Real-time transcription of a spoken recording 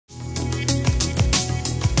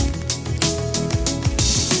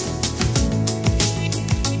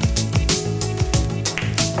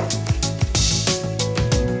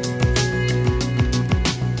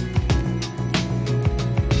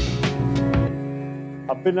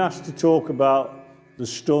I've been asked to talk about the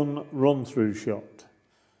stun run-through shot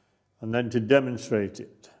and then to demonstrate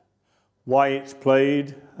it, why it's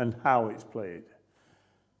played and how it's played.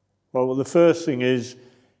 Well, the first thing is,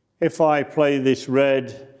 if I play this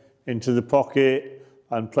red into the pocket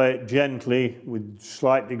and play it gently with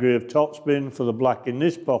slight degree of topspin for the black in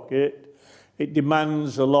this pocket, it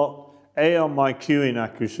demands a lot, A, on my cueing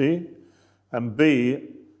accuracy, and B,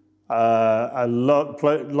 a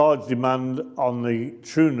large demand on the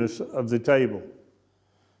trueness of the table.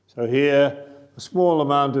 So here, a small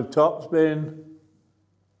amount of topspin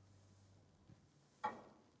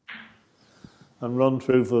and run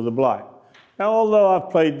through for the black. Now, although I've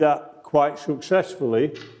played that quite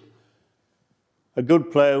successfully, a good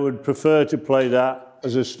player would prefer to play that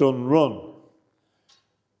as a stun run.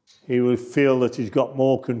 He would feel that he's got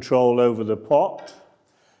more control over the pot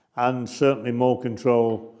and certainly more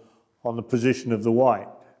control on the position of the white.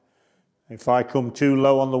 If I come too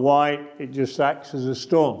low on the white, it just acts as a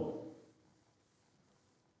stun.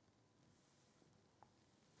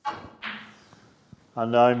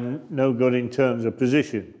 And I'm no good in terms of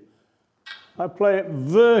position. I play it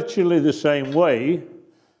virtually the same way,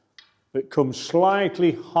 but comes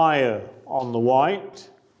slightly higher on the white.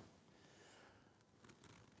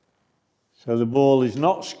 So the ball is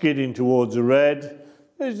not skidding towards the red,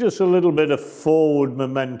 there's just a little bit of forward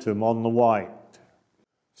momentum on the white.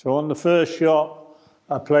 So on the first shot,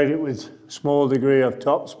 I played it with a small degree of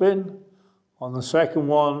topspin. On the second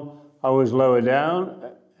one, I was lower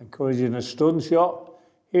down, encouraging a stun shot.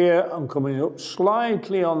 Here, I'm coming up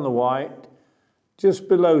slightly on the white, just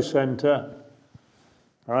below center.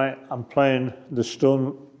 All right, I'm playing the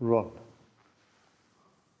stun run.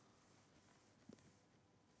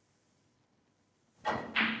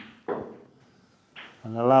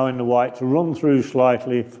 And allowing the white to run through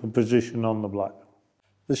slightly for position on the black.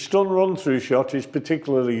 The stun run-through shot is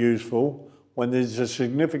particularly useful when there's a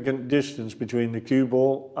significant distance between the cue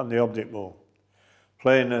ball and the object ball.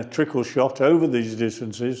 Playing a trickle shot over these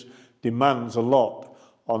distances demands a lot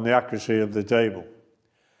on the accuracy of the table.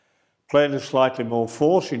 Playing a slightly more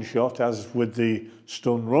forcing shot, as with the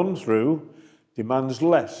stun run-through, demands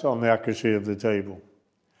less on the accuracy of the table.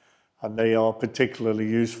 And they are particularly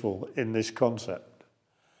useful in this concept.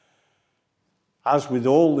 As with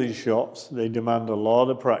all these shots, they demand a lot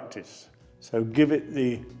of practice, so give it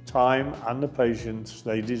the time and the patience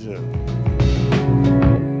they deserve.